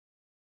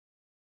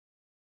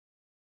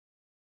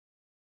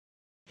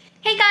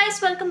Hey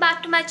guys, welcome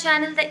back to my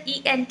channel,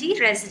 the ENT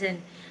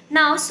Resident.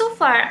 Now, so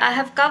far I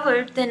have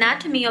covered the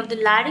anatomy of the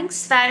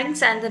larynx,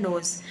 pharynx and the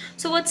nose.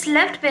 So what's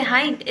left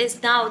behind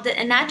is now the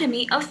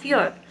anatomy of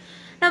ear.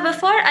 Now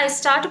before I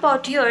start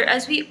about ear,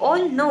 as we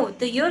all know,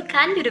 the ear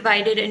can be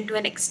divided into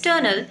an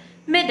external,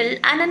 middle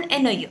and an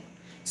inner ear.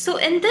 So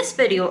in this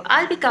video,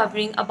 I'll be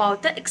covering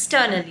about the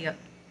external ear.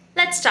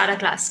 Let's start our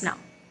class now.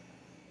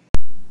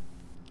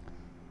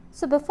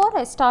 So before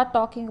I start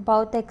talking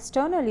about the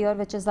external ear,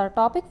 which is our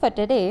topic for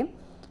today,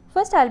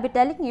 first I'll be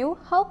telling you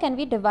how can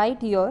we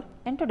divide ear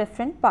into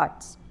different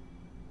parts.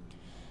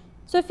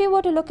 So if you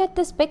were to look at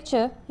this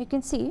picture, you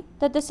can see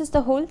that this is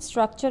the whole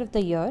structure of the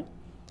ear,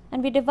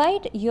 and we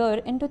divide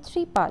ear into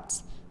three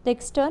parts: the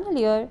external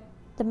ear,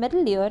 the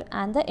middle ear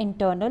and the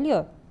internal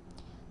ear.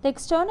 The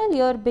external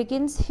ear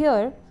begins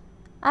here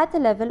at the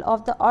level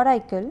of the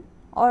auricle,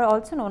 or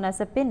also known as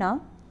the pinna,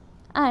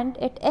 and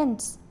it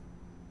ends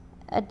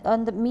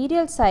on the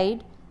medial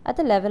side at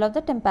the level of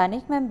the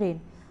tympanic membrane.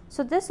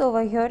 So this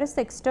over here is the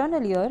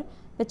external ear,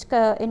 which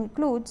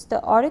includes the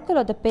auricle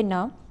or the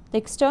pinna, the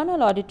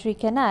external auditory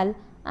canal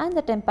and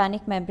the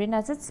tympanic membrane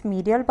as its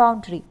medial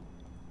boundary.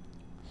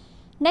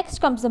 Next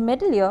comes the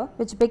middle ear,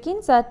 which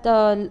begins at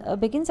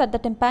the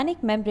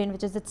tympanic membrane,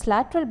 which is its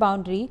lateral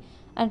boundary,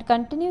 and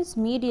continues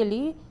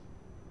medially,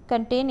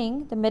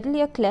 containing the middle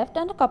ear cleft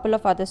and a couple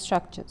of other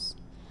structures.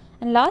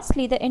 And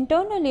lastly, the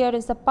internal ear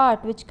is the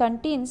part which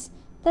contains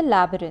the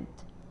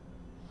labyrinth.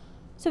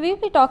 So we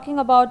will be talking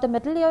about the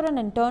middle ear and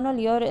internal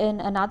ear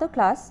in another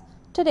class.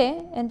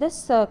 Today in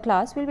this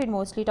class we will be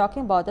mostly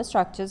talking about the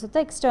structures of the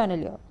external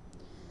ear.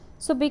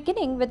 So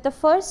beginning with the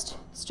first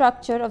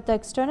structure of the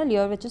external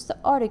ear, which is the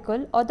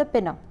auricle or the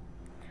pinna.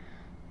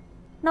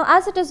 Now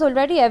as it is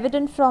already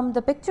evident from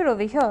the picture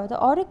over here, the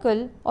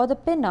auricle or the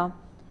pinna,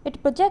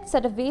 it projects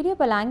at a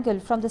variable angle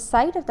from the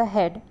side of the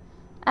head,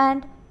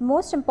 and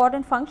most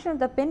important function of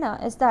the pinna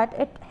is that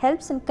it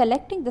helps in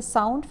collecting the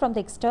sound from the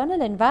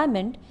external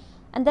environment,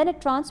 and then it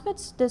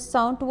transmits this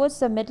sound towards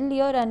the middle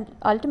ear and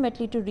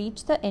ultimately to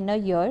reach the inner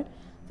ear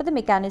for the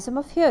mechanism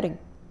of hearing.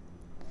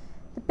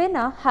 The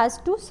pinna has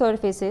two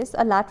surfaces,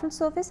 a lateral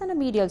surface and a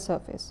medial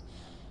surface.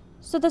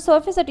 So the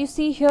surface that you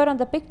see here on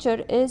the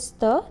picture is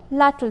the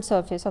lateral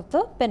surface of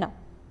the pinna.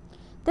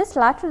 This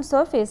lateral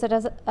surface,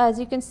 as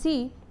you can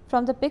see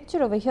from the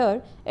picture over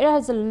here, it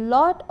has a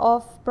lot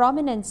of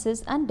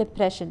prominences and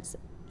depressions,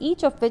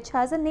 each of which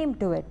has a name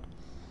to it.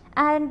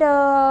 And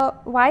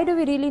why do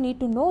we really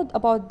need to know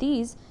about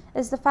these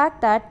is the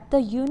fact that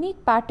the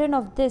unique pattern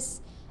of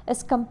this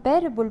is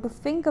comparable to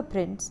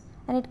fingerprints,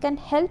 and it can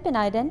help in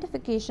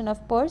identification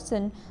of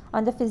person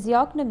on the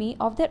physiognomy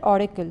of their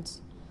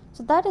auricles.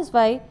 So that is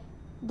why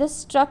this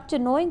structure,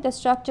 knowing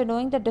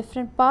the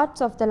different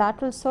parts of the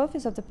lateral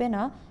surface of the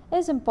pinna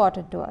is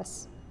important to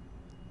us.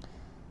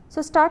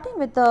 So starting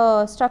with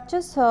the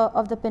structures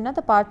of the pinna,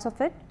 the parts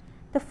of it,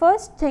 the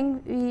first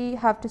thing we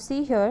have to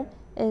see here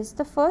is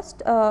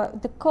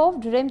the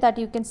curved rim that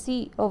you can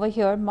see over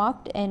here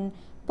marked in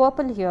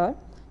purple here.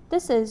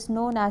 This is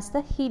known as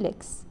the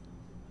helix.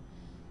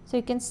 So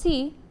you can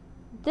see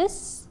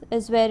this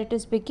is where it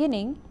is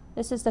beginning.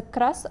 This is the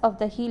crus of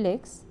the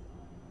helix,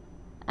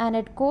 and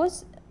it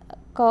goes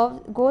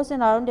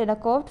around in a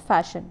curved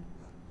fashion.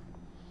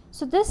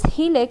 So this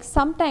helix,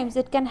 sometimes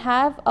it can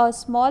have a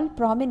small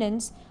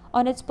prominence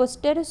on its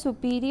posterior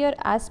superior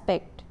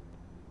aspect.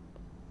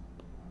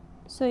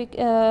 So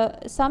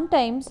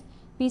sometimes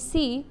we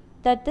see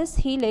that this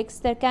helix,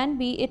 it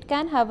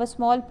can have a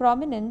small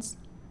prominence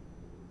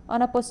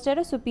on a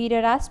posterior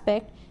superior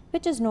aspect,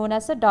 which is known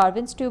as a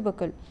Darwin's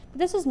tubercle. But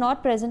this is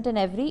not present in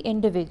every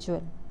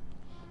individual.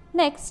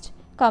 Next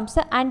comes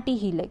the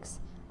antihelix.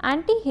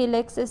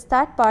 Antihelix is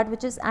that part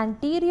which is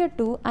anterior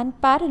to and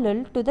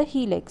parallel to the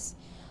helix.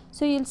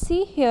 So you'll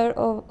see here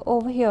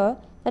over here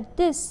that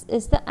this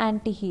is the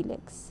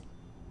antihelix.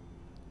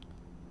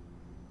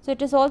 So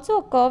it is also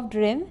a curved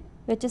rim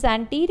which is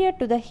anterior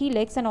to the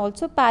helix and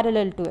also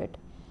parallel to it.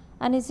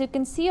 And as you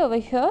can see over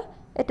here,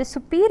 it is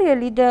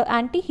superiorly, the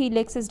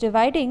antihelix is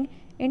dividing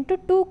into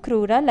two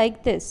crura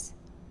like this.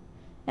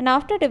 And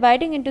after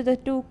dividing into the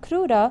two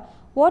crura,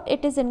 what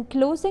it is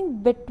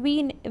enclosing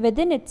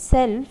within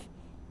itself,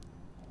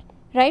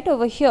 right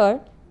over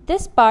here,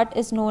 this part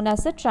is known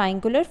as the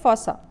triangular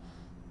fossa.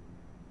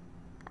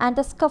 And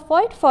the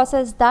scaphoid fossa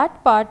is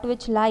that part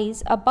which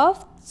lies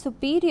above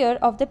superior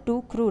of the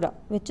two crura,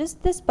 which is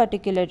this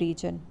particular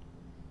region.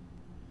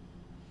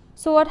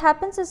 So what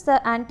happens is the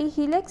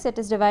antihelix, it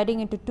is dividing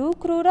into two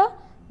crura,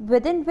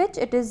 within which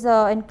it is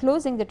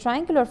enclosing the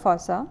triangular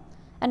fossa,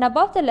 and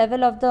above the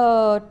level of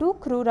the two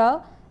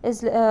crura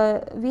is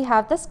we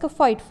have the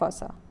scaphoid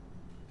fossa.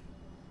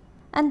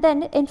 And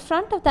then in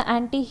front of the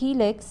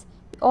antihelix,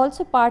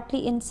 also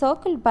partly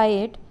encircled by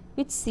it,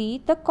 we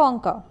see the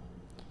concha.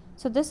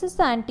 So this is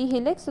the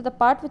antihelix, so the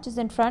part which is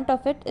in front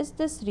of it is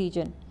this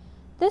region.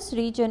 This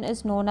region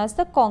is known as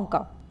the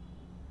concha.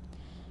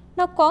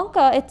 Now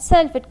concha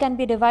itself, it can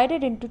be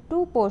divided into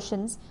two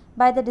portions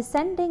by the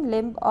descending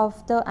limb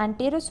of the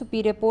anterior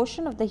superior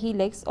portion of the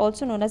helix,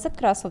 also known as the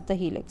crus of the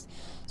helix.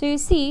 So you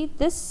see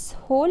this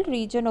whole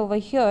region over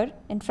here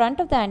in front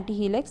of the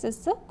antihelix is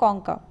the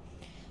concha.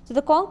 So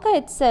the concha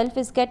itself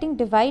is getting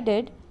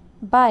divided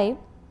by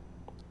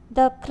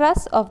the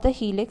crus of the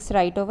helix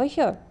right over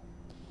here.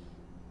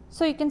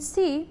 So you can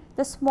see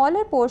the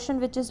smaller portion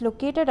which is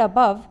located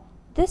above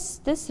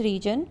this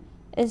region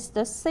is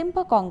the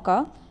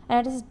sympaconcha,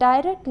 and it is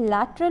direct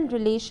lateral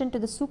relation to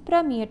the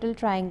suprameatal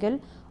triangle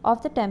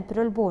of the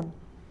temporal bone.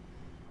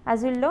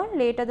 As we'll learn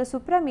later, the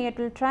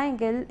suprameatal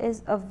triangle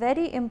is a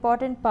very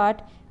important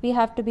part we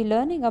have to be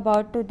learning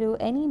about to do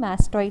any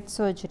mastoid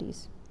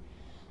surgeries.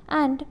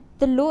 And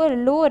the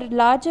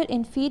larger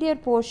inferior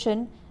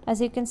portion, as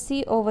you can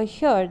see over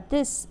here,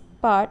 this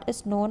part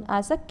is known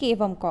as a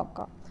cavum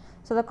concha.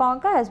 So the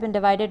concha has been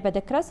divided by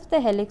the crus of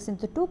the helix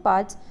into two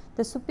parts,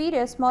 the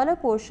superior smaller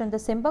portion, the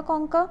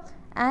sympaconcha,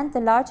 and the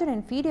larger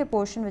inferior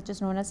portion which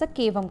is known as the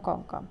cavum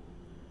concha.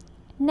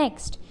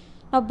 Next,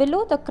 now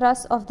below the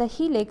crus of the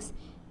helix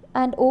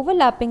and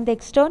overlapping the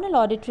external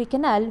auditory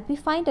canal, we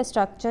find a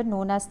structure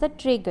known as the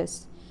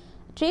tragus.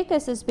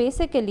 Tragus is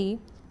basically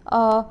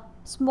a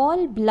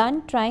small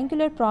blunt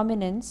triangular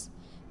prominence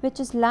which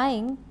is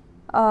lying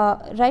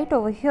right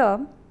over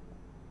here,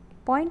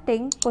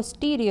 pointing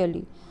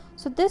posteriorly.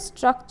 So this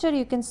structure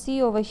you can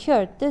see over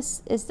here,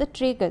 this is the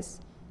tragus.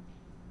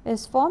 It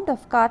is formed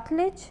of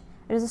cartilage.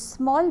 It is a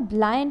small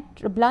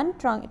blunt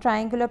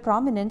triangular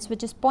prominence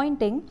which is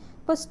pointing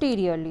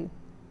posteriorly.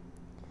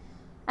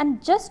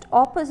 And just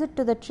opposite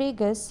to the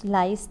tragus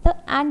lies the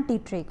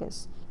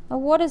antitragus. Now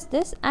what is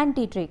this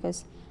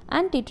antitragus?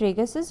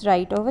 Antitragus is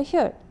right over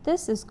here.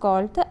 This is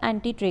called the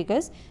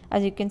antitragus.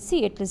 As you can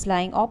see, it is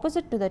lying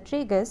opposite to the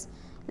tragus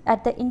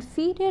at the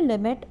inferior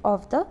limit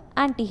of the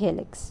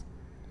antihelix.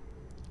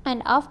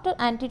 And after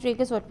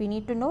antitragus, what we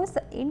need to know is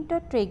the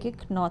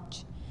intertragic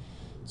notch.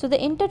 So the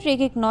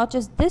intertragic notch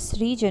is this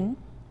region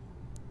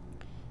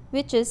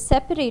which is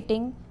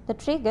separating the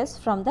tragus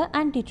from the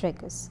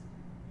antitragus.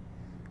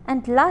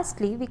 And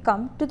lastly, we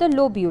come to the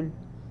lobule.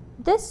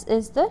 This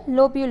is the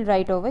lobule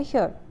right over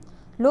here.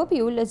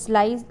 Lobule is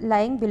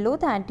lying below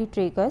the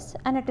antitragus,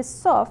 and it is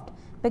soft,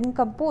 being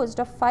composed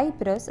of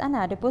fibrous and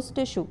adipose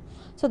tissue.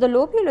 So the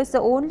lobule is the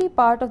only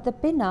part of the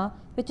pinna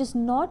which is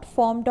not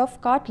formed of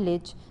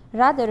cartilage,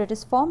 rather it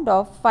is formed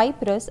of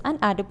fibrous and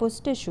adipose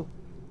tissue.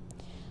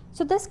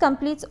 So this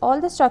completes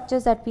all the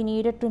structures that we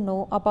needed to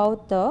know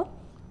about the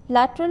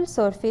lateral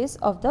surface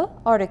of the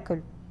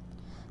auricle.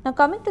 Now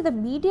coming to the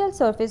medial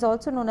surface,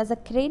 also known as the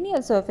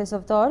cranial surface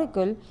of the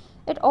auricle,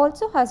 it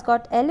also has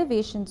got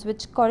elevations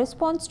which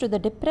corresponds to the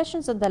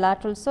depressions on the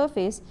lateral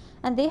surface,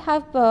 and they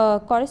have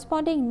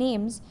corresponding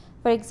names,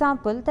 for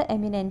example the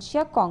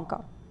eminentia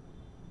concha.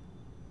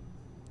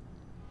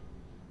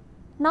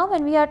 Now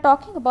when we are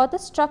talking about the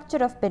structure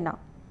of pinna,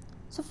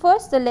 so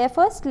first the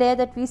first layer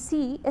that we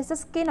see is the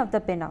skin of the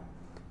pinna.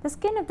 The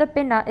skin of the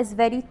pinna is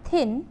very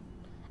thin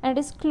and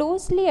it is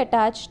closely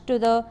attached to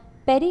the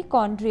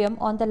perichondrium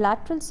on the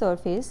lateral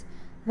surface,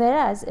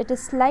 whereas it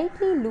is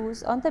slightly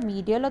loose on the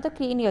medial or the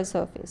cranial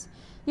surface.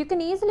 You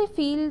can easily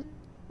feel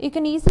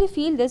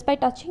this by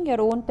touching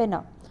your own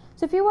pinna.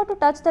 So if you were to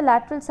touch the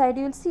lateral side,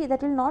 you will see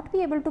that you will not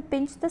be able to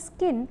pinch the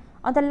skin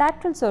on the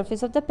lateral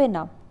surface of the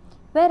pinna.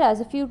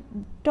 Whereas if you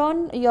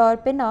turn your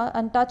pinna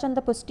and touch on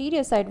the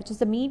posterior side, which is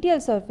the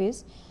medial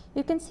surface,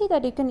 you can see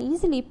that you can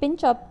easily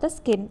pinch up the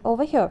skin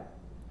over here.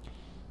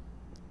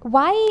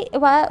 Why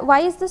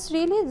is this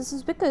really? This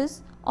is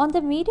because on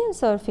the medial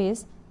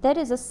surface there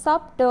is a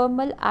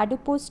subdermal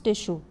adipose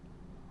tissue,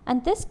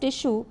 and this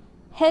tissue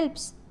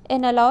helps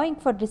in allowing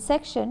for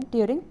dissection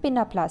during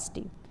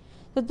pinnaplasty.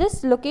 So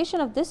this location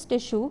of this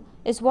tissue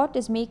is what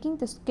is making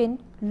the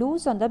skin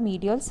loose on the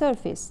medial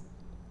surface.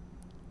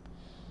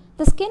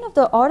 The skin of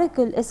the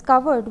auricle is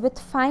covered with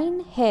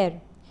fine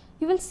hair.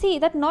 You will see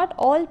that not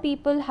all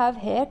people have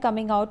hair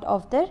coming out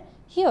of their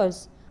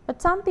ears,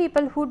 but some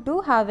people who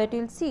do have it,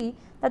 you will see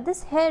that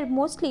this hair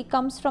mostly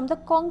comes from the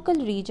conchal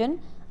region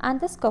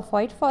and the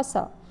scaphoid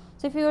fossa.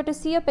 So if you were to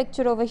see a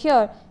picture over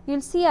here, you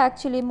will see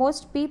actually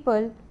most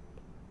people,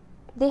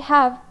 they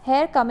have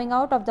hair coming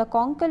out of the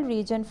conchal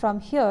region from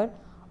here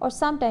or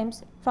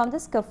sometimes from the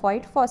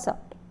scaphoid fossa.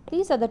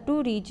 These are the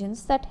two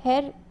regions that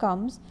hair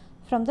comes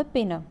from the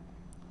pinna.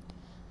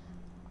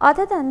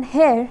 Other than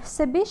hair,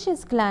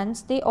 sebaceous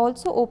glands, they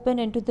also open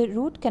into the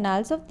root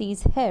canals of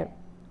these hair.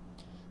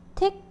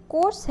 Thick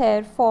coarse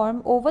hair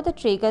form over the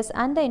tragus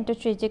and the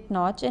intertragic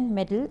notch in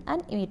middle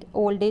and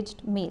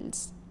old-aged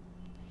males.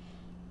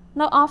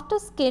 Now after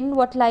skin,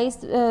 what lies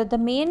the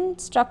main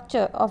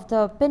structure of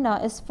the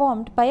pinna is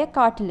formed by a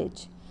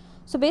cartilage.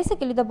 So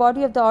basically the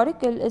body of the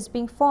auricle is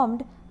being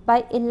formed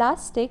by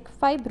elastic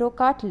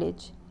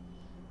fibrocartilage.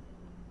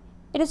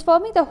 It is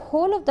forming the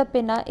whole of the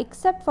pinna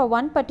except for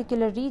one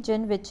particular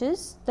region, which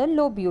is the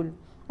lobule.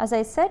 As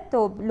I said, the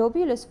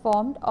lobule is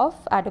formed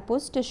of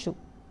adipose tissue.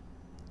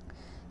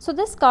 So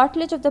this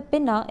cartilage of the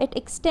pinna, it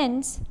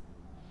extends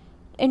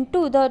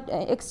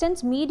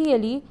extends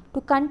medially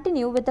to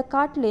continue with the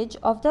cartilage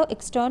of the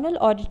external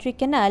auditory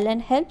canal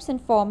and helps in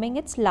forming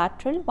its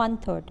lateral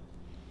 1/3.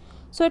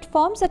 So it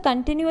forms a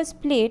continuous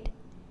plate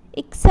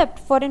except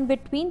for in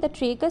between the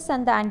tragus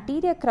and the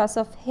anterior crus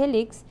of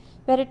helix,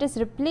 where it is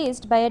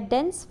replaced by a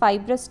dense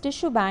fibrous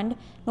tissue band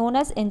known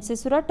as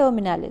incisura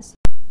terminalis.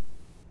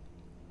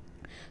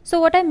 So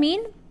what I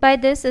mean by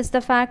this is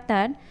the fact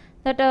that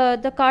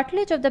the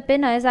cartilage of the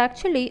pinna is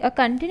actually a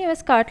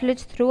continuous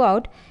cartilage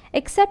throughout,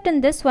 except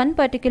in this one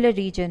particular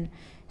region.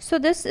 So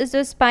this is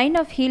the spine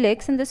of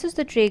helix and this is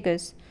the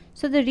tragus.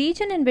 So the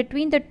region in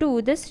between the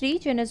two, this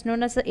region is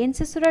known as the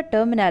incisura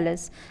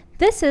terminalis.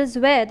 This is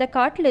where the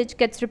cartilage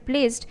gets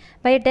replaced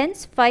by a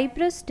dense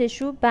fibrous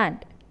tissue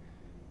band.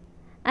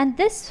 And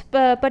this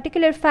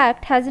particular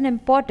fact has an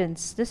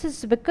importance. This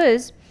is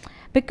because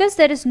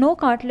there is no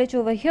cartilage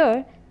over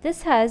here,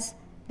 this has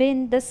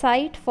been the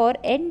site for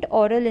end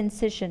oral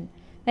incision.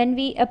 When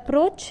we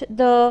approach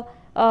the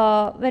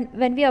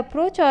when we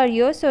approach our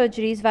ear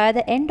surgeries via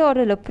the end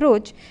oral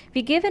approach,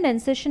 we give an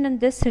incision in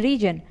this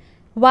region.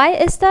 Why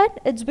is that?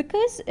 It's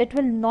because it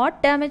will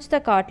not damage the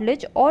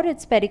cartilage or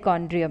its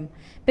perichondrium,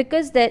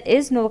 because there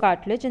is no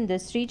cartilage in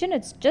this region,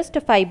 it's just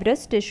a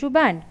fibrous tissue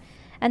band,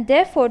 and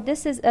therefore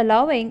this is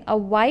allowing a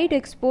wide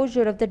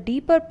exposure of the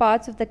deeper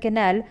parts of the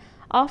canal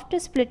after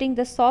splitting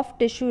the soft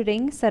tissue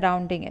ring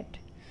surrounding it.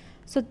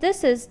 So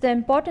this is the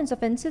importance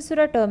of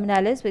incisura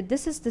terminalis, where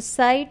this is the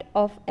site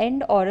of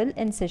end oral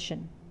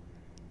incision.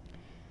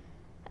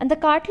 And the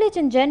cartilage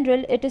in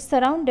general, it is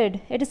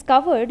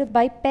covered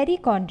by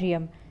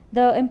perichondrium.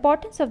 The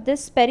importance of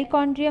this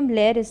perichondrium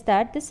layer is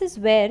that this is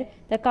where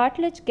the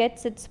cartilage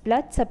gets its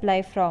blood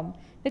supply from,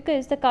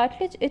 because the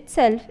cartilage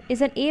itself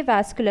is an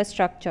avascular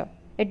structure.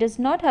 It does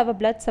not have a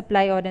blood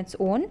supply on its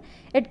own,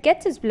 it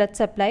gets its blood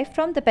supply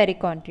from the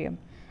perichondrium.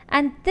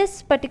 And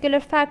this particular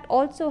fact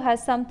also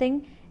has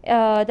something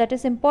that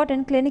is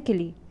important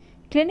clinically.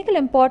 Clinical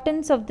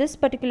importance of this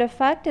particular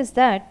fact is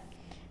that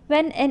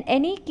when in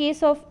any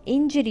case of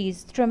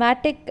injuries,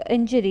 traumatic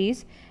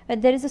injuries, when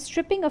there is a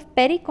stripping of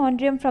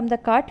perichondrium from the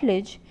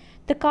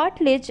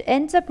cartilage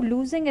ends up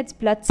losing its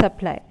blood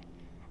supply.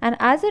 And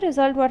as a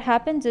result, what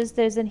happens is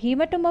there is a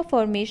hematoma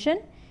formation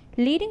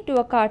leading to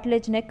a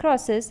cartilage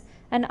necrosis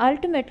and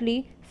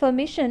ultimately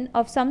formation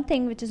of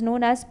something which is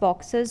known as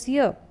boxer's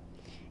ear.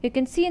 You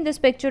can see in this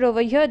picture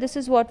over here, this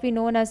is what we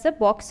know as the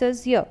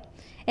boxer's ear.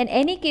 In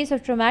any case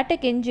of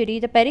traumatic injury,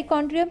 the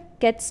perichondrium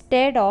gets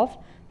teared off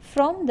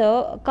from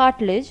the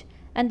cartilage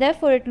and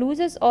therefore it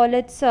loses all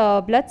its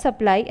blood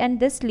supply, and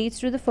this leads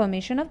to the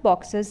formation of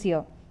boxer's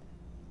ear.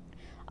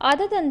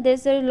 Other than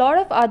this, there are a lot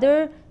of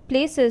other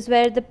places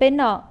where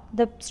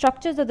the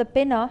structures of the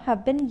pinna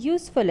have been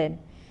useful in.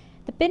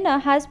 The pinna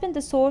has been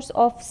the source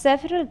of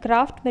several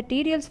graft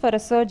materials for a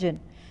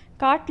surgeon.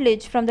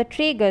 Cartilage from the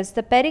tragus,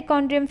 the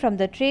perichondrium from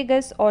the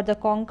tragus or the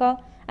concha,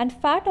 and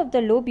fat of the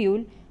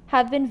lobule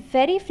have been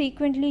very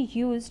frequently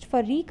used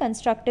for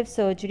reconstructive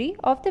surgery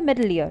of the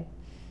middle ear.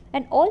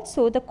 And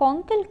also the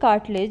conchal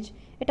cartilage,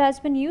 it has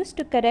been used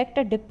to correct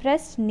a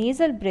depressed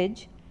nasal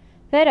bridge,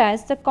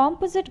 whereas the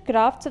composite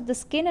grafts of the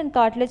skin and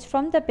cartilage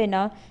from the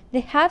pinna, they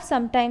have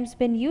sometimes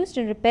been used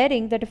in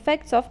repairing the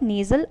defects of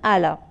nasal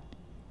ala.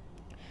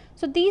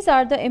 So these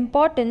are the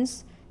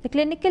importance, the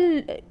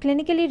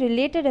clinically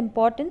related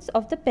importance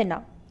of the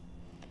pinna.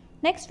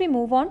 Next we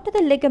move on to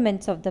the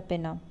ligaments of the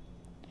pinna.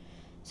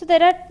 So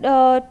there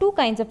are two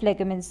kinds of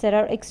ligaments. There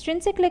are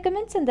extrinsic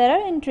ligaments and there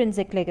are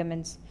intrinsic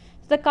ligaments.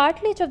 So the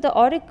cartilage of the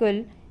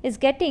auricle is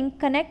getting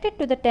connected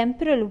to the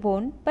temporal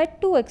bone by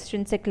two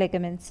extrinsic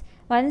ligaments.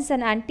 One is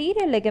an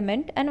anterior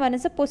ligament and one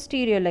is a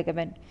posterior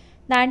ligament.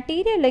 The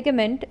anterior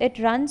ligament, it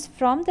runs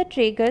from the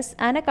tragus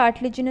and a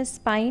cartilaginous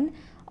spine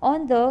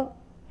on the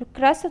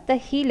crus of the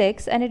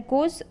helix, and it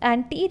goes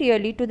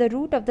anteriorly to the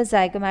root of the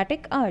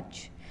zygomatic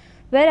arch.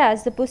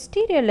 Whereas the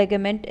posterior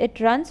ligament, it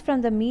runs from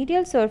the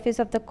medial surface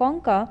of the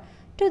concha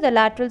to the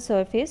lateral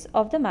surface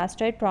of the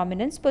mastoid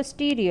prominence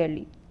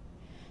posteriorly.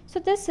 So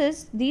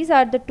these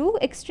are the two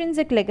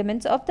extrinsic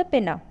ligaments of the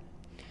pinna.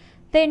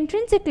 The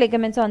intrinsic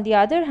ligaments, on the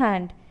other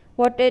hand,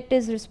 what it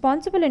is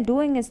responsible in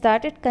doing is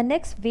that it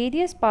connects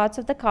various parts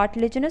of the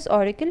cartilaginous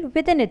auricle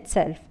within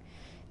itself.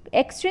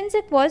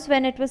 Extrinsic was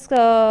when it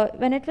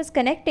was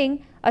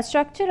connecting a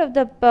structure of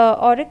the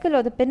auricle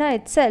or the pinna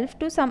itself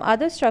to some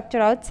other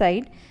structure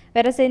outside,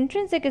 whereas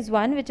intrinsic is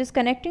one which is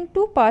connecting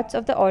two parts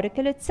of the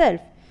auricle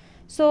itself.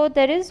 So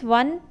there is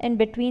one in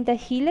between the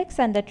helix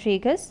and the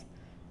tragus,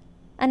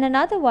 and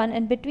another one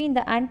in between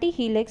the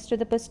antihelix to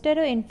the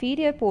posterior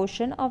inferior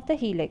portion of the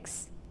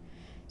helix.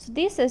 So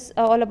this is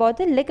all about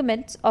the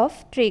ligaments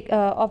of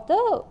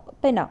the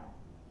pinna.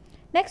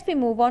 Next we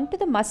move on to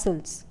the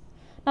muscles.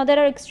 Now there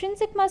are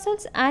extrinsic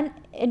muscles and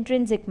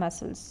intrinsic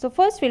muscles. So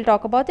first we'll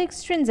talk about the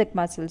extrinsic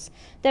muscles.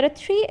 There are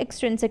three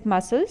extrinsic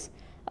muscles.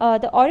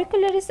 The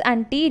auricularis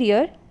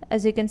anterior,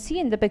 as you can see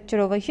in the picture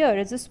over here,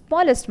 is the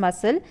smallest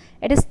muscle.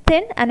 It is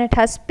thin and it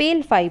has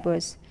pale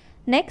fibers.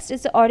 Next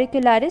is the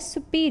auricularis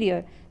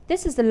superior.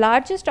 This is the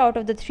largest out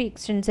of the 3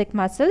 extrinsic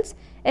muscles.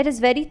 It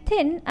is very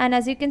thin, and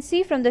as you can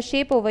see from the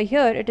shape over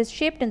here, it is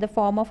shaped in the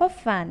form of a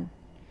fan.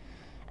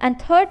 And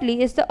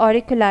thirdly is the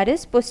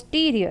auricularis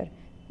posterior.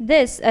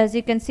 This, as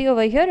you can see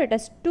over here, it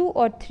has 2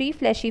 or 3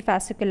 fleshy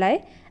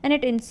fasciculi and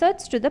it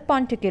inserts to the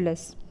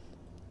ponticulus.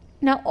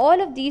 Now all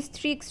of these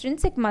 3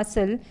 extrinsic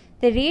muscles,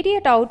 they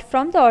radiate out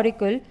from the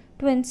auricle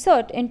to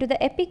insert into the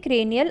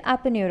epicranial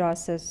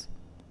aponeurosis.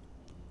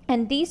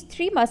 And these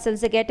 3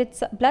 muscles, they get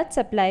its blood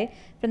supply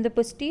from the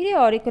posterior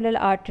auricular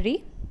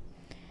artery.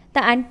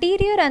 The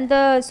anterior and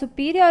the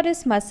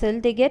superioris muscle,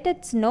 they get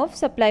its nerve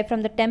supply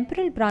from the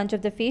temporal branch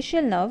of the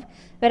facial nerve,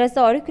 whereas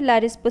the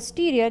auricularis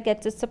posterior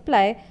gets its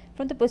supply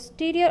from the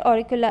posterior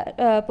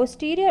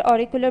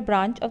auricular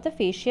branch of the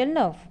facial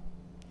nerve.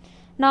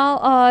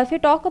 Now, if you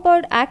talk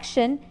about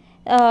action,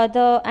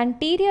 the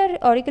anterior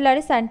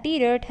auricularis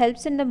anterior, it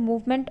helps in the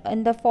movement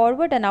in the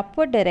forward and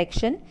upward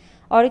direction.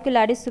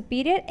 Auricularis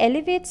superior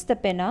elevates the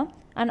pinna,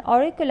 and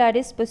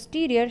auricularis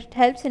posterior, it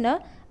helps in a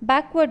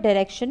backward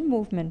direction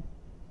movement.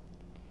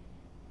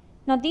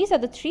 Now these are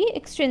the 3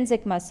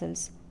 extrinsic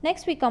muscles.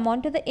 Next we come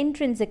on to the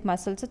intrinsic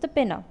muscles of the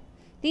pinna.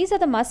 These are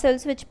the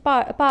muscles which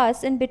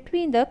pass in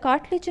between the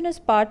cartilaginous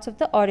parts of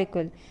the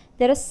auricle.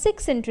 There are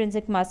 6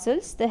 intrinsic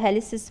muscles: the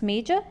helicis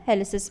major,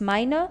 helicis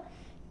minor,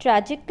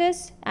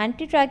 tragus,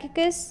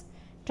 antitragus,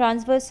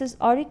 transversus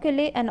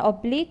auriculae and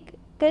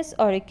obliquus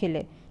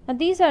auriculae. Now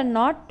these are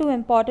not too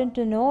important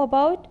to know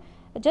about.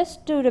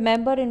 Just to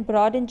remember in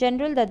broad in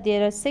general that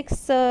there are 6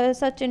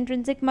 such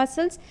intrinsic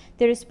muscles.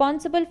 They are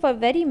responsible for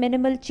very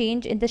minimal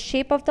change in the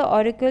shape of the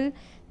auricle.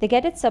 They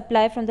get its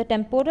supply from the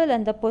temporal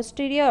and the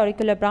posterior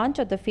auricular branch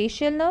of the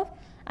facial nerve,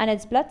 and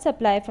its blood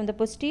supply from the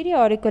posterior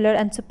auricular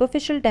and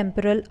superficial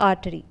temporal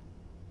artery.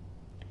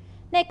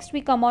 Next we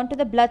come on to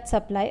the blood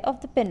supply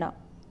of the pinna.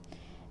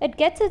 It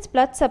gets its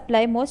blood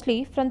supply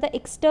mostly from the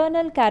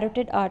external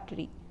carotid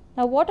artery.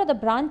 Now what are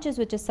the branches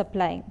which is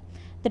supplying?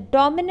 The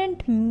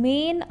dominant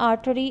main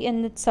artery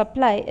in its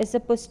supply is the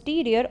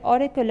posterior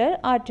auricular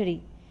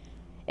artery.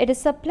 It is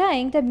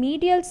supplying the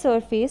medial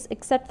surface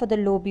except for the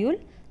lobule,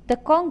 the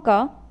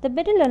concha, the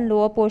middle and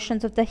lower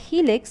portions of the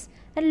helix,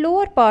 and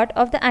lower part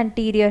of the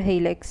anterior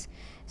helix.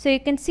 So you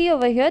can see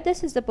over here,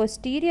 this is the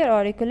posterior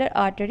auricular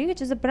artery,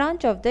 which is a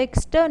branch of the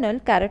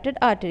external carotid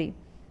artery.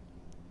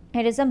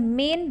 It is a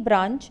main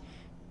branch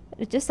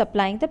which is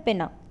supplying the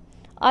pinna.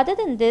 Other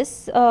than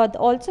this,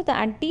 also the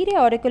anterior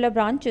auricular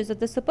branches of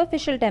the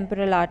superficial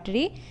temporal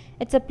artery,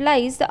 it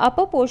supplies the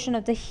upper portion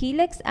of the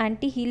helix,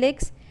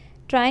 antihelix,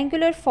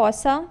 triangular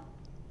fossa,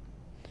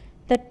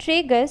 the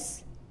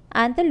tragus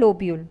and the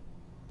lobule.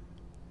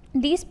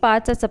 These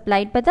parts are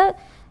supplied by the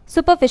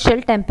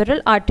superficial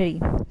temporal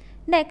artery.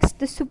 Next,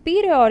 the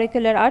superior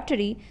auricular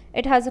artery,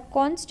 it has a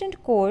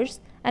constant course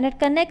and it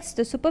connects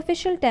the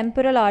superficial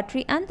temporal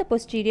artery and the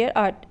posterior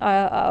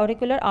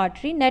auricular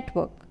artery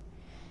network.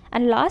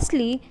 And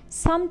lastly,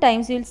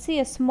 sometimes you will see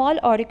a small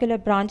auricular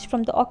branch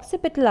from the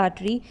occipital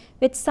artery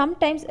which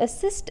sometimes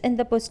assists in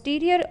the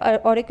posterior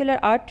auricular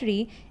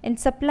artery in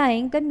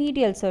supplying the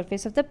medial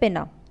surface of the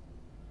pinna.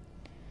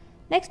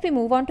 Next we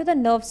move on to the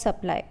nerve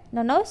supply.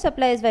 Now nerve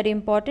supply is very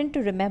important to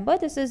remember.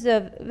 This is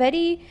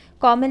very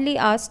commonly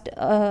asked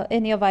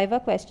in your Viva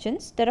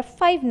questions. There are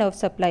 5 nerve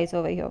supplies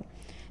over here.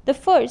 The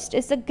first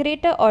is the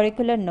greater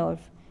auricular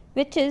nerve,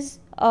 which is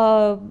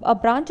a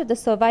branch of the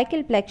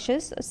cervical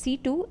plexus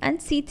C2 and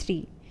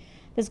C3.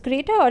 This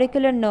greater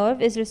auricular nerve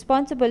is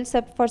responsible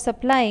for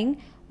supplying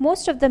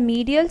most of the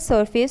medial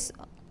surface,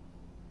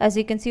 as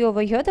you can see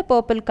over here, the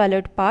purple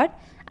colored part,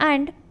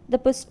 and the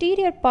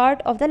posterior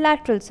part of the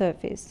lateral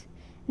surface.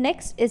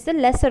 Next is the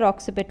lesser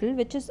occipital,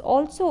 which is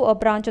also a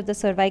branch of the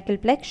cervical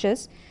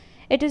plexus.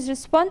 It is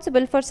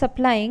responsible for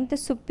supplying the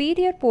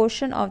superior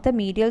portion of the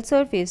medial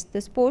surface.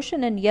 This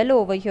portion in yellow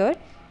over here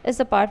is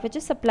the part which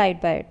is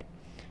supplied by it.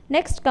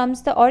 Next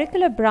comes the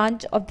auricular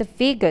branch of the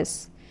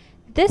vagus.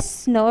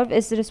 This nerve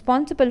is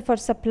responsible for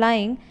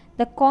supplying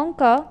the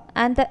concha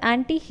and the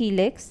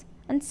antihelix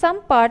and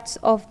some parts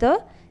of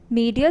the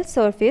medial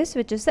surface,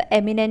 which is the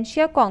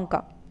eminentia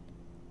concha.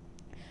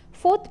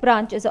 Fourth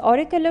branch is the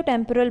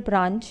auriculotemporal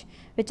branch,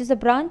 which is a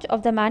branch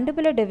of the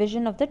mandibular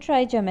division of the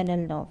trigeminal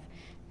nerve.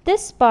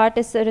 This part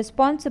is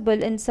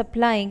responsible in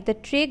supplying the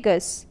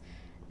tragus,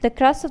 the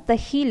crus of the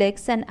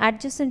helix and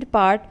adjacent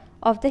part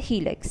of the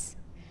helix.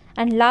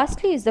 And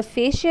lastly is the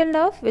facial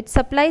nerve, which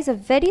supplies a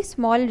very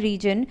small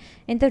region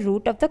in the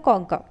root of the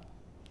concha.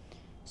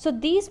 So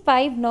these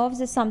 5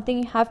 nerves is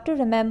something you have to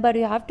remember.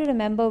 You have to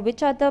remember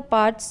which are the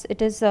parts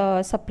it is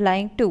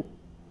supplying to.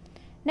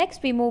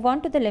 Next we move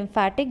on to the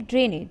lymphatic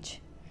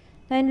drainage.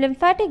 Now in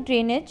lymphatic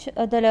drainage,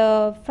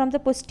 from the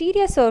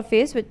posterior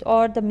surface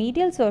or the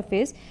medial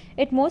surface,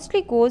 it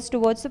mostly goes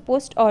towards the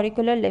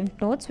post-auricular lymph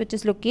nodes, which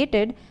is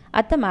located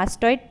at the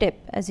mastoid tip,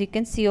 as you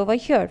can see over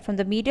here. From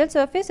the medial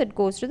surface, it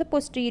goes to the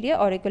posterior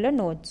auricular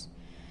nodes.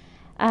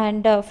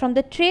 And from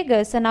the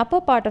tragus and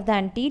upper part of the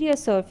anterior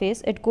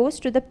surface, it goes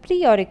to the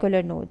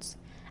preauricular nodes.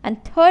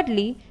 And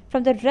thirdly,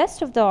 from the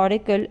rest of the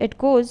auricle, it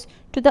goes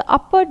to the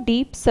upper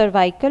deep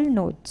cervical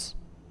nodes.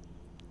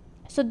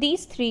 So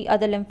these three are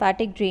the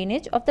lymphatic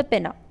drainage of the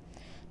pinna.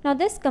 Now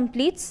this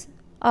completes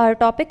our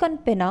topic on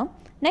pinna.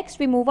 Next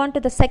we move on to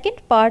the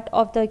second part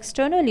of the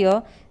external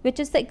ear, which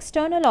is the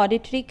external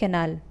auditory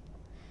canal.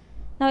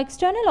 Now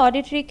external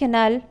auditory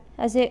canal,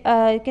 as you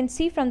can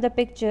see from the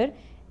picture,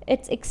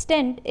 its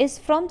extent is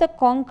from the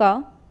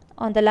concha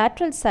on the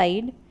lateral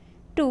side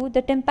to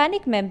the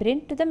tympanic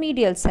membrane to the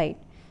medial side.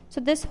 So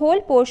this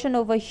whole portion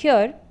over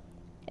here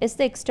is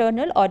the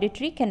external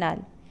auditory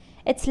canal.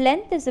 Its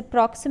length is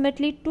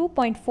approximately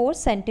 2.4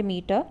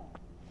 centimeter,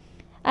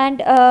 and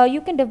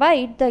you can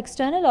divide the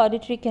external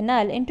auditory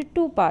canal into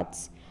two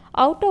parts: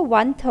 outer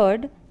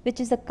 1/3, which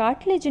is the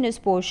cartilaginous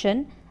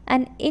portion,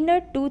 and inner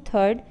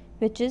 2/3,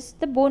 which is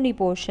the bony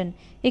portion.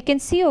 You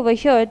can see over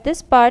here,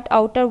 this part,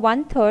 outer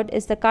 1/3,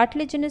 is the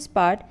cartilaginous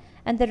part,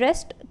 and the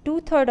rest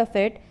 2/3 of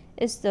it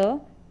is the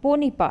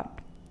bony part.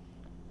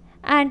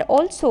 And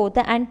also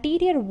the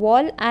anterior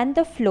wall and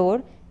the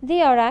floor, they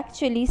are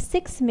actually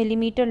 6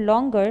 millimeter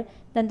longer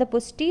than the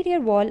posterior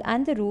wall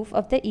and the roof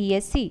of the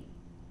EAC.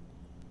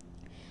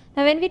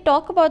 Now when we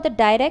talk about the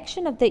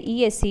direction of the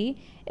EAC,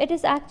 it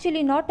is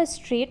actually not a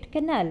straight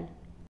canal.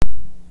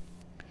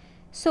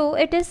 So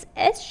it is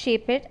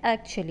S-shaped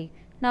actually.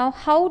 Now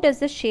how does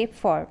the shape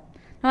form?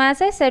 Now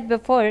as I said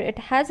before,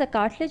 it has a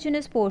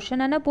cartilaginous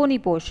portion and a bony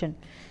portion.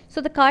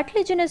 So the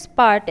cartilaginous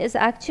part is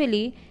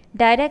actually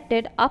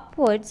directed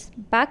upwards,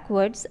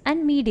 backwards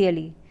and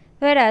medially,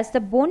 whereas the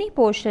bony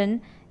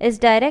portion is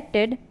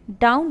directed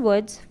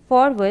downwards,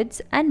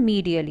 forwards and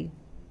medially.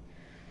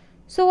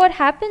 So what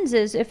happens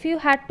is, if you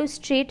had to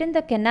straighten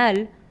the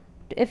canal,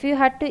 if you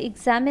had to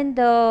examine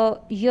the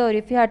ear,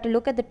 if you had to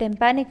look at the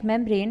tympanic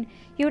membrane,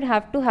 you would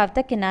have to have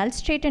the canal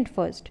straightened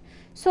first.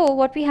 So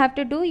what we have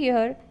to do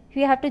here,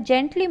 we have to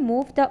gently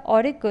move the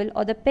auricle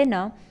or the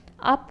pinna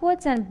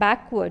upwards and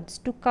backwards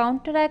to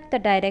counteract the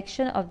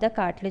direction of the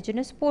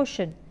cartilaginous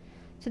portion.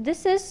 So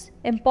this is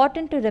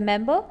important to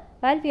remember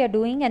while we are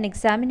doing an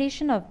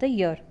examination of the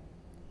ear.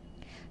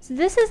 So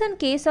this is in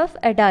case of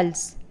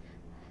adults.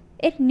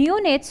 In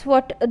neonates,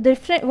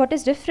 what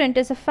is different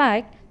is the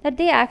fact that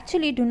they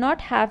actually do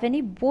not have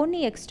any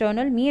bony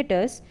external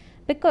meatus,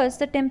 because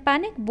the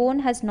tympanic bone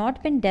has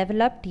not been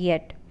developed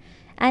yet.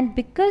 And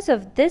because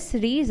of this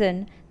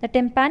reason, the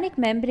tympanic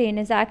membrane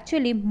is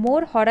actually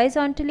more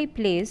horizontally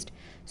placed,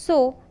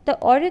 so the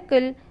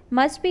auricle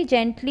must be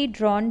gently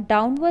drawn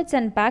downwards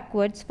and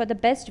backwards for the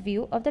best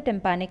view of the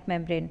tympanic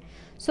membrane.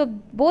 So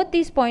both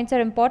these points are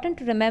important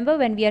to remember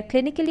when we are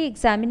clinically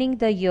examining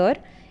the ear.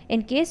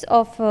 In case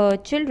of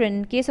children,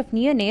 in case of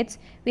neonates,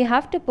 we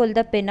have to pull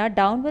the pinna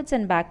downwards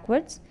and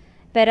backwards,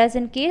 whereas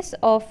in case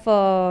of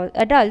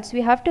adults,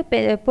 we have to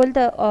pull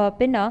the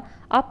pinna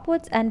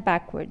upwards and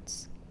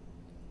backwards.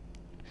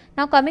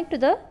 Now coming to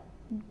the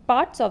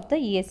parts of the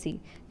EAC.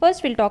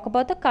 First we'll talk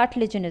about the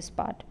cartilaginous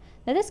part.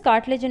 Now this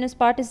cartilaginous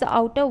part is the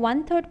outer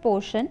 1/3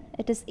 portion.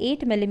 It is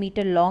 8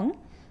 millimeter long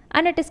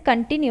and it is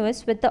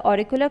continuous with the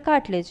auricular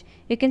cartilage.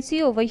 You can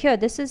see over here,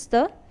 this is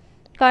the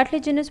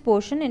cartilaginous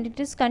portion and it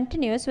is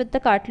continuous with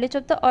the cartilage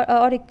of the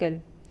auricle.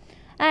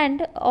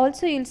 And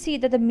also you'll see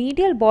that the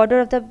medial border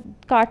of the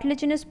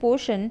cartilaginous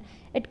portion,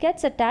 it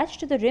gets attached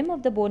to the rim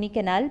of the bony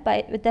canal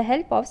with the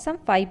help of some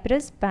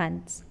fibrous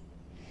bands.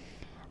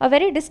 A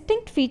very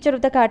distinct feature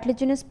of the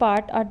cartilaginous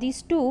part are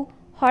these two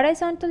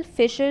horizontal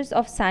fissures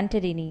of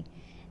Santorini.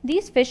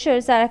 These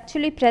fissures are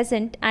actually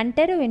present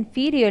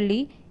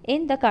antero-inferiorly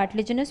in the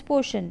cartilaginous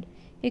portion.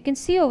 You can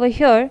see over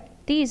here,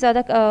 these are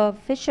the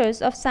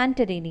fissures of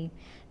Santorini.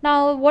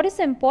 Now, what is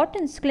the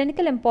importance,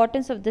 clinical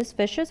importance of these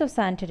fissures of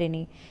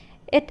Santorini?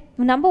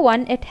 Number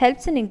one, it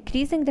helps in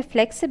increasing the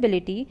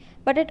flexibility,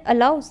 but it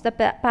allows the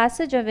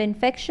passage of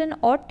infection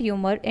or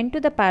tumor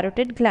into the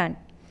parotid gland.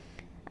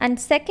 And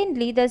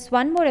secondly, there's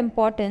one more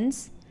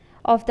importance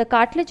of the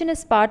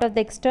cartilaginous part of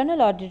the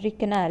external auditory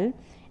canal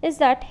is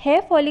that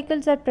hair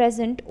follicles are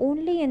present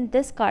only in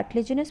this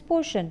cartilaginous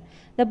portion.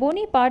 The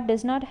bony part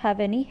does not have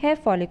any hair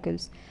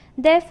follicles.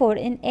 Therefore,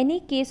 in any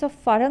case of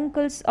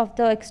furuncles of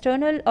the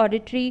external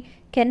auditory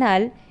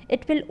canal,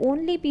 it will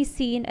only be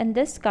seen in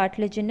this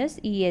cartilaginous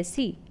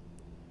EAC.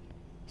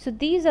 So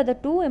these are the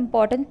two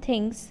important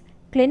things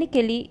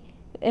clinically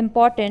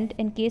important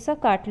in case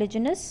of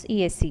cartilaginous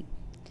EAC.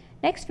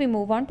 Next we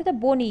move on to the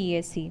bony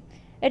EAC.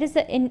 It is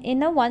the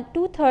inner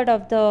 2/3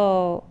 of the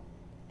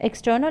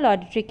external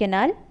auditory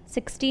canal,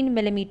 16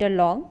 millimeter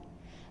long.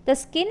 The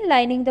skin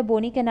lining the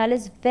bony canal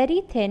is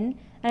very thin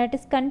and it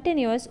is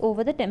continuous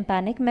over the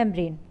tympanic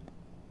membrane.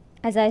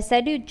 As I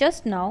said you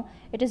just now,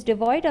 it is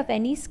devoid of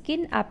any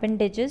skin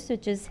appendages,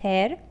 which is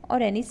hair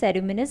or any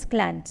ceruminous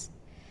glands.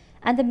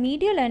 And the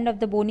medial end of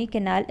the bony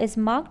canal is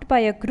marked by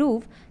a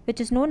groove which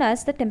is known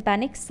as the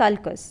tympanic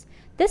sulcus.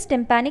 This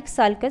tympanic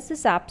sulcus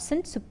is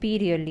absent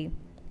superiorly.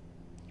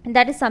 And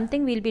that is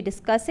something we will be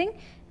discussing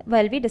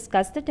while we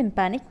discuss the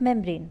tympanic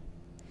membrane.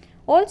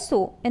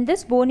 Also, in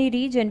this bony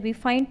region, we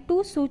find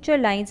two suture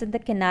lines in the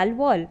canal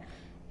wall,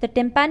 the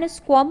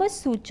tympanosquamous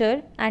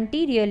suture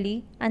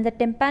anteriorly and the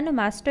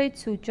tympanomastoid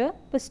suture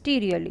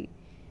posteriorly.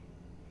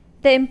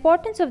 The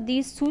importance of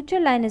these suture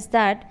line is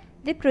that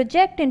they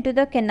project into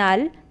the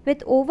canal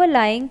with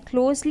overlying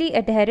closely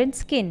adherent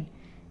skin,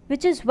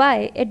 which is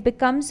why it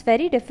becomes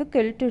very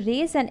difficult to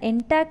raise an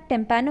intact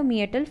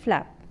tympanomeatal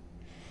flap.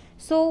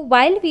 So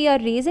while we are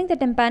raising the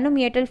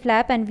tympanomeatal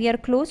flap and we are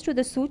close to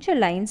the suture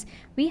lines,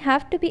 we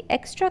have to be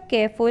extra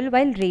careful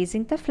while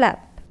raising the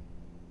flap.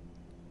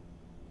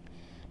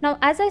 Now,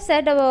 as I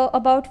said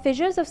about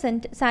fissures of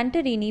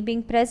Santorini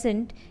being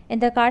present in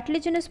the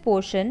cartilaginous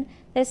portion,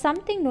 there is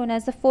something known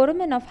as the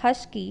foramen of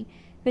Husky,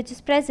 which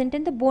is present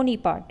in the bony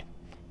part.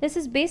 This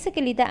is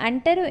basically the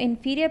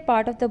antero-inferior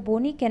part of the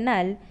bony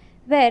canal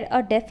where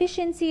a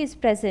deficiency is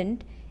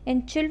present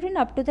in children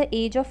up to the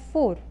age of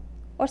 4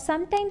 or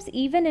sometimes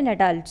even in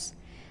adults.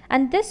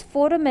 And this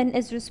foramen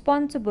is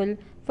responsible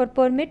for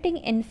permitting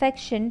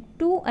infection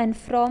to and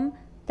from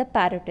the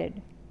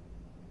parotid.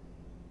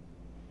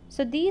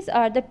 So these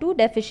are the two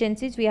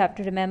deficiencies we have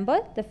to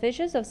remember, the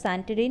fissures of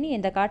Santorini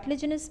in the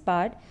cartilaginous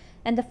part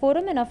and the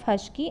foramen of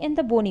Husky in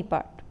the bony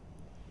part.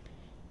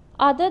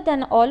 Other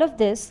than all of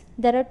this,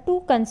 there are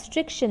two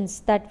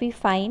constrictions that we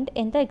find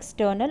in the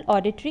external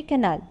auditory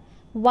canal.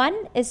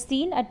 One is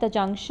seen at the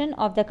junction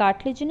of the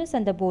cartilaginous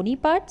and the bony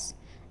parts,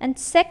 and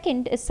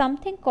second is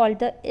something called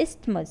the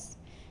isthmus.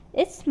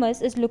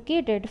 Isthmus is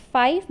located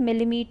 5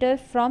 mm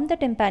from the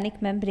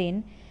tympanic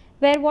membrane,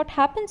 where what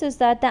happens is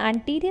that the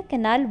anterior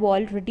canal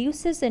wall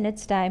reduces in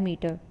its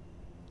diameter.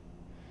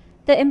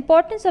 The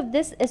importance of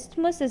this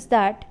isthmus is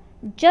that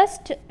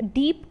just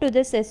deep to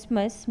this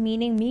isthmus,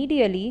 meaning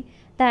medially,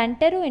 the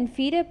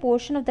antero-inferior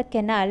portion of the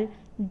canal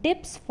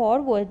dips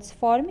forwards,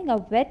 forming a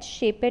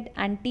wedge-shaped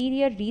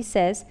anterior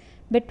recess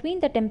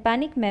between the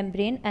tympanic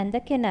membrane and the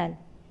canal.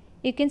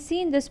 You can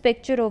see in this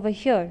picture over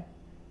here,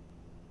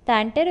 the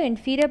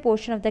antero-inferior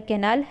portion of the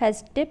canal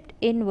has dipped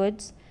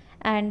inwards,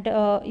 and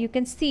you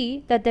can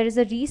see that there is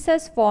a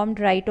recess formed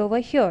right over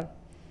here.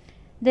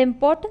 The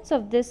importance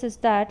of this is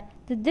that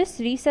this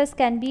recess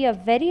can be a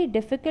very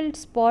difficult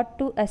spot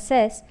to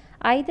assess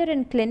either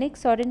in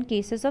clinics or in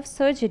cases of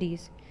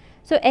surgeries.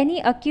 So any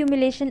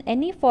accumulation,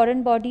 any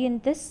foreign body in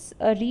this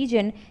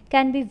region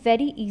can be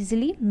very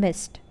easily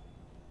missed.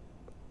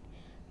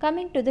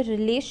 Coming to the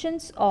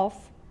relations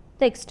of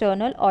the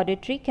external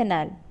auditory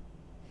canal.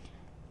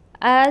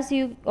 As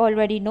you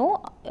already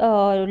know,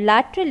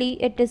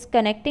 laterally it is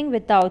connecting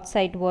with the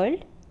outside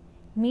world.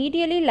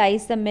 Medially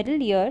lies the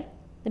middle ear.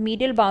 The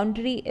medial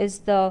boundary is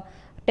the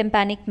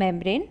tympanic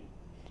membrane.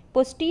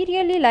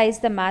 Posteriorly lies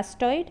the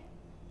mastoid.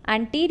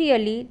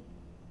 Anteriorly,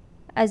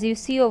 as you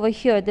see over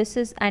here, this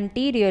is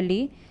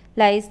anteriorly,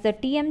 lies the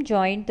TM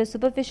joint, the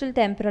superficial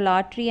temporal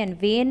artery and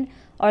vein,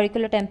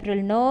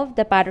 auriculotemporal nerve,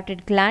 the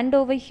parotid gland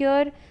over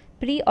here,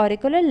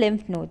 preauricular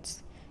lymph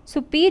nodes.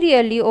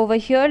 Superiorly over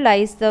here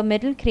lies the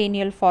middle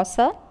cranial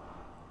fossa,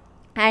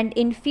 and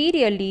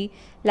inferiorly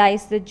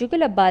lies the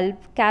jugular bulb,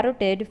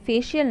 carotid,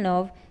 facial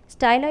nerve,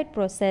 styloid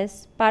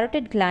process,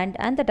 parotid gland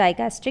and the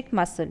digastric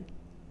muscle.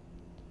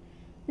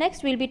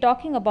 Next we will be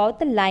talking about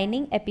the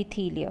lining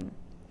epithelium.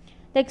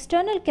 The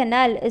external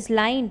canal is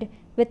lined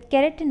with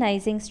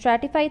keratinizing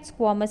stratified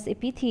squamous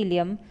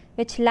epithelium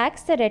which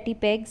lacks the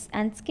retipegs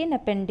and skin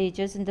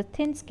appendages in the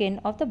thin skin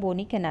of the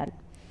bony canal.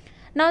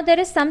 Now there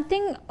is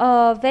something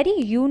very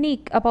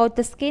unique about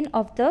the skin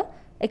of the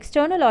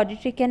external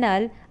auditory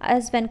canal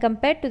as when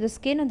compared to the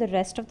skin on the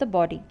rest of the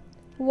body.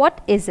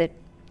 What is it?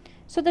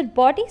 So the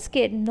body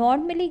skin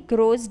normally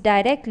grows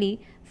directly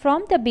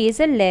from the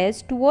basal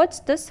layers towards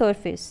the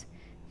surface,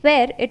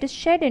 where it is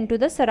shed into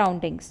the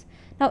surroundings.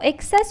 Now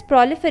excess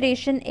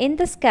proliferation in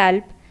the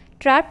scalp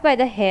trapped by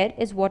the hair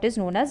is what is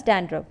known as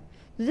dandruff.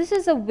 This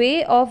is a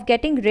way of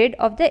getting rid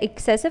of the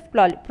excessive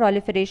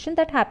proliferation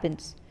that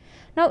happens.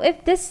 Now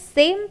if this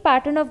same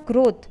pattern of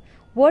growth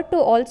were to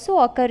also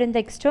occur in the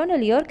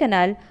external ear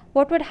canal,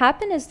 what would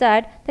happen is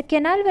that the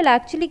canal will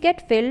actually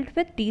get filled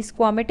with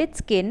desquamated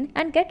skin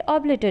and get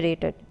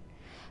obliterated.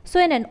 So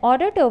in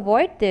order to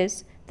avoid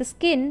this, the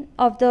skin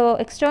of the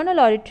external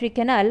auditory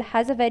canal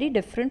has a very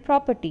different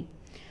property.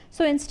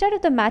 So instead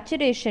of the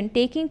maturation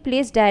taking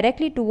place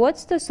directly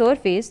towards the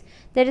surface,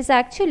 there is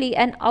actually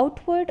an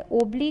outward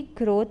oblique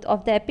growth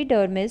of the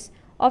epidermis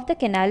of the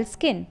canal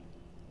skin.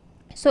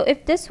 So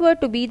if this were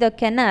to be the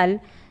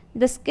canal,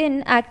 the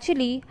skin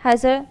actually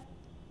has a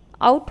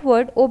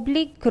outward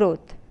oblique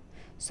growth.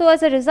 So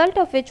as a result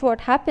of which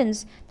what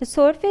happens, the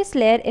surface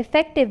layer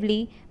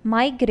effectively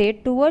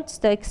migrate towards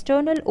the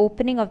external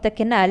opening of the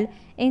canal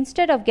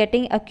instead of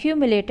getting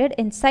accumulated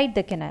inside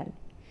the canal.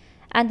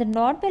 And the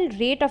normal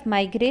rate of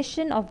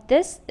migration of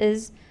this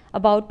is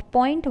about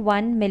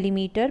 0.1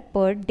 millimeter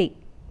per day.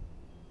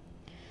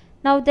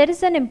 Now there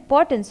is an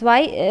importance. Why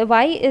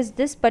is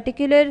this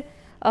particular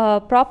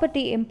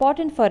property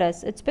important for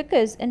us? It's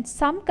because in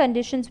some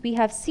conditions we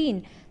have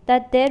seen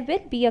that there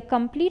will be a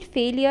complete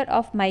failure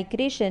of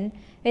migration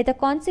with a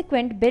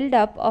consequent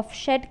buildup of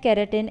shed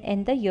keratin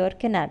in the ear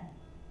canal.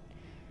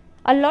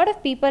 A lot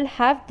of people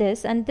have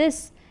this, and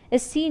this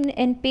is seen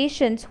in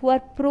patients who are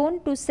prone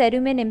to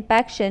cerumen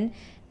impaction.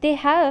 They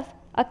have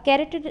a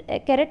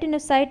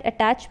keratinocyte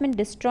attachment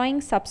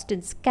destroying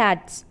substance,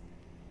 CADS,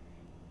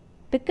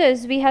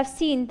 because we have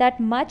seen that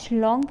much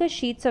longer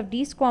sheets of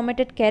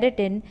desquamated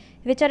keratin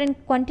which are in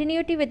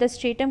continuity with the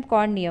stratum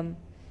corneum.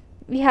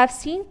 We have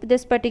seen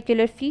this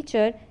particular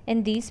feature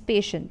in these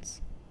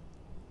patients.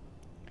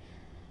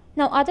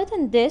 Now, other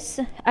than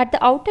this, at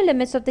the outer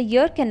limits of the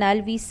ear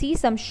canal, we see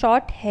some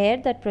short hair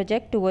that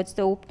project towards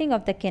the opening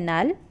of the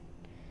canal,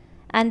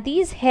 and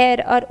these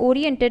hair are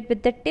oriented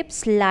with the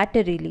tips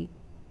laterally.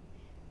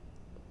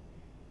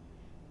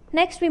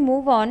 Next, we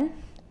move on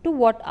to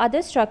what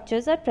other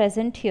structures are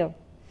present here.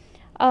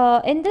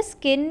 In the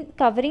skin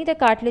covering the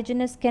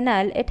cartilaginous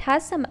canal, it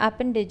has some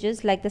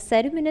appendages like the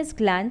ceruminous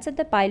glands and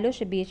the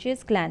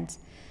pilosebaceous glands.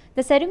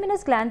 The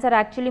ceruminous glands are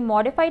actually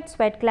modified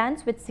sweat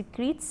glands which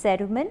secrete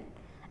cerumen,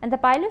 and the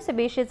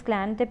pilosebaceous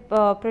gland, they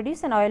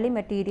produce an oily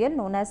material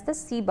known as the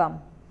sebum.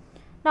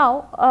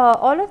 Now,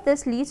 all of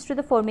this leads to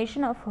the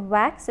formation of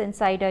wax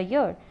inside our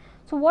ear.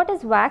 So, what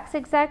is wax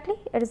exactly?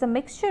 It is a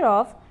mixture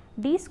of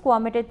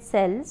desquamated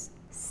cells,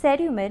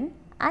 cerumen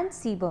and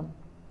sebum.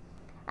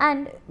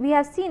 And we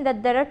have seen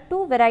that there are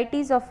two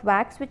varieties of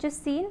wax which is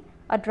seen,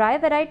 a dry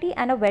variety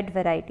and a wet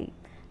variety.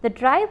 The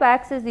dry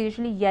wax is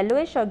usually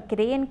yellowish or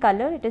grey in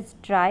color, it is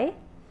dry,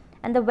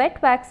 and the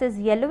wet wax is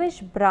yellowish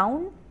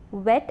brown,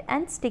 wet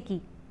and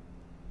sticky.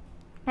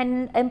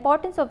 And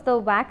importance of the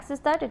wax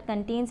is that it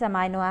contains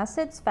amino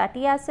acids,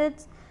 fatty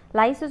acids,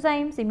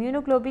 lysozymes,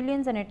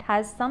 immunoglobulins, and it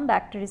has some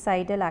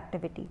bactericidal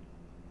activity.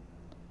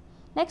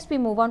 Next, we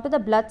move on to the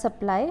blood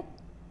supply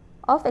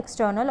of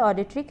external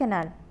auditory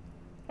canal.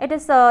 It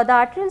is the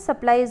arterial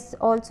supply is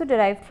also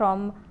derived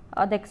from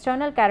the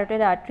external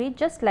carotid artery,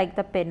 just like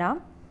the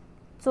pinna.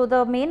 So,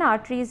 the main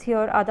arteries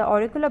here are the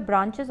auricular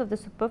branches of the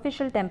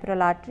superficial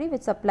temporal artery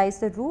which supplies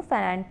the roof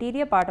and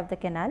anterior part of the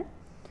canal.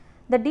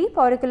 The deep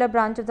auricular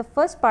branch of the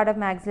first part of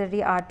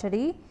maxillary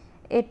artery,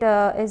 it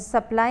is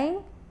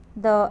supplying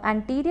the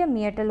anterior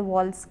meatal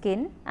wall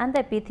skin and the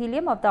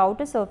epithelium of the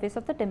outer surface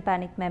of the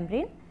tympanic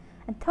membrane.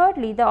 And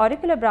thirdly, the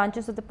auricular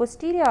branches of the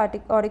posterior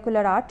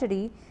auricular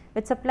artery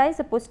which supplies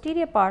the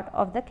posterior part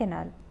of the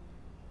canal.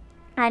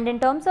 And in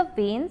terms of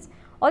veins,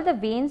 all the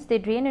veins, they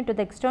drain into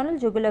the external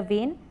jugular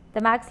vein,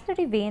 the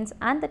maxillary veins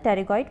and the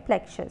pterygoid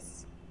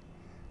plexus.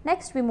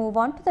 Next, we move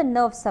on to the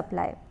nerve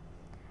supply.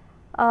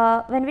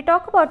 When we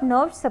talk about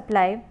nerve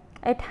supply,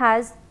 it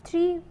has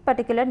three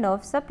particular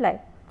nerve supply.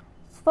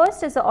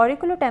 First is the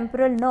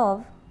auriculotemporal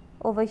nerve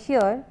over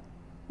here,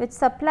 which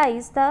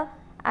supplies the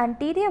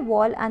anterior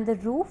wall and the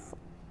roof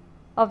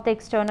of the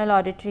external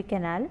auditory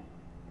canal.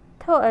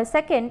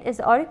 Second is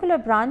the auricular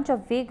branch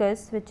of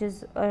vagus, which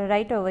is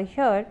right over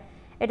here.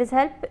 It is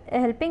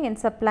helping in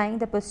supplying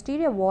the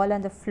posterior wall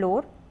and the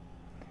floor,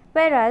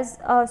 whereas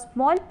a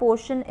small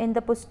portion in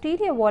the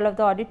posterior wall of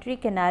the auditory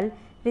canal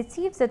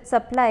receives its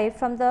supply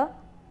from the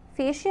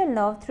facial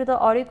nerve through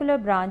the auricular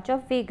branch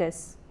of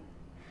vagus.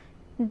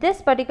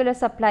 This particular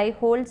supply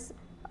holds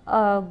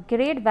a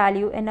great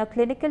value in a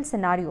clinical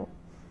scenario,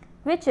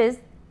 which is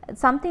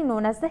something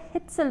known as the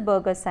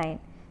Hitzelberger sign.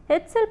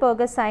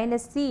 Hitzelberger sign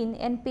is seen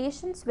in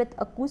patients with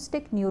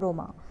acoustic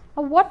neuroma.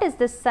 Now, what is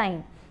this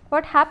sign?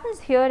 What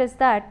happens here is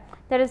that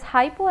there is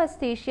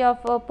hypoesthesia of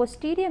a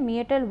posterior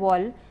meatal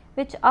wall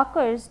which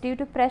occurs due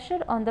to pressure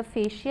on the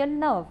facial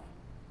nerve.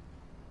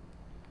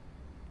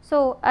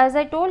 So, as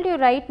I told you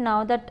right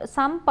now that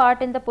some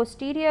part in the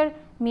posterior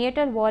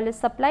meatal wall is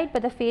supplied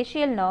by the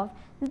facial nerve,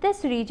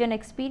 this region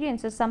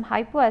experiences some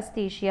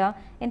hypoesthesia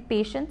in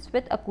patients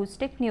with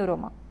acoustic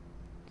neuroma.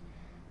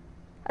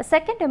 A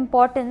second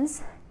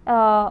importance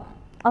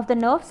of the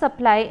nerve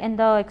supply in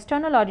the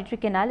external auditory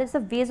canal is the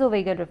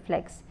vasovagal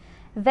reflex.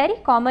 Very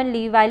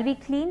commonly, while we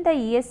clean the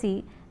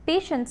EAC,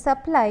 patients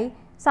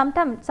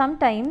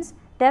sometimes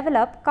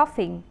develop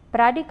coughing,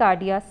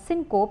 bradycardia,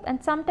 syncope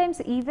and sometimes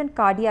even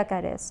cardiac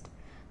arrest.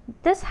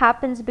 This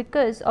happens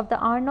because of the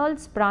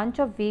Arnold's branch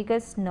of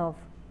vagus nerve.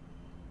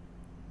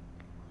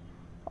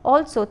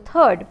 Also,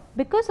 third,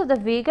 because of the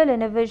vagal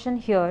innervation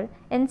here,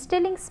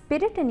 instilling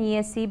spirit in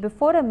EAC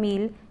before a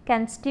meal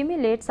can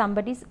stimulate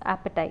somebody's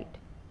appetite.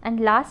 And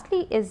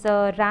lastly is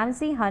the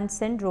Ramsay-Hunt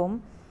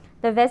syndrome.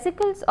 The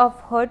vesicles of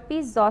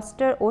herpes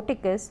zoster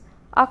oticus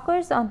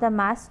occurs on the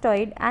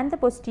mastoid and the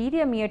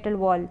posterior meatal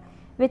wall,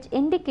 which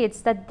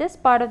indicates that this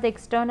part of the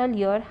external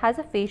ear has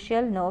a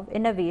facial nerve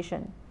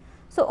innervation.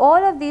 So,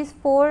 all of these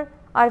four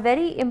are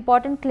very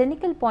important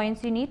clinical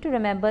points you need to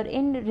remember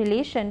in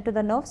relation to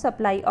the nerve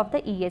supply of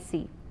the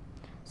EAC.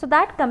 So,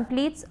 that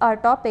completes our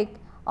topic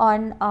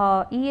on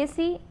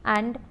EAC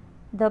and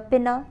the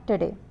pinna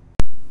today.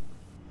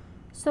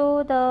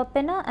 So, the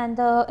pinna and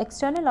the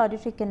external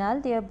auditory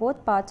canal, they are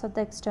both parts of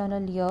the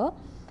external ear.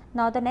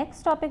 Now, the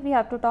next topic we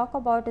have to talk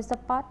about is the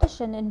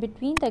partition in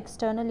between the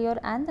external ear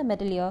and the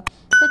middle ear,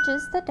 which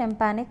is the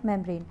tympanic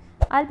membrane.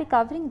 I will be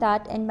covering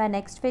that in my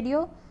next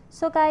video.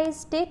 So, guys,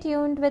 stay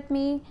tuned with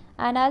me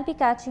and I will be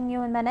catching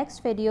you in my next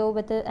video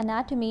with the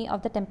anatomy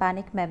of the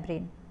tympanic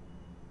membrane.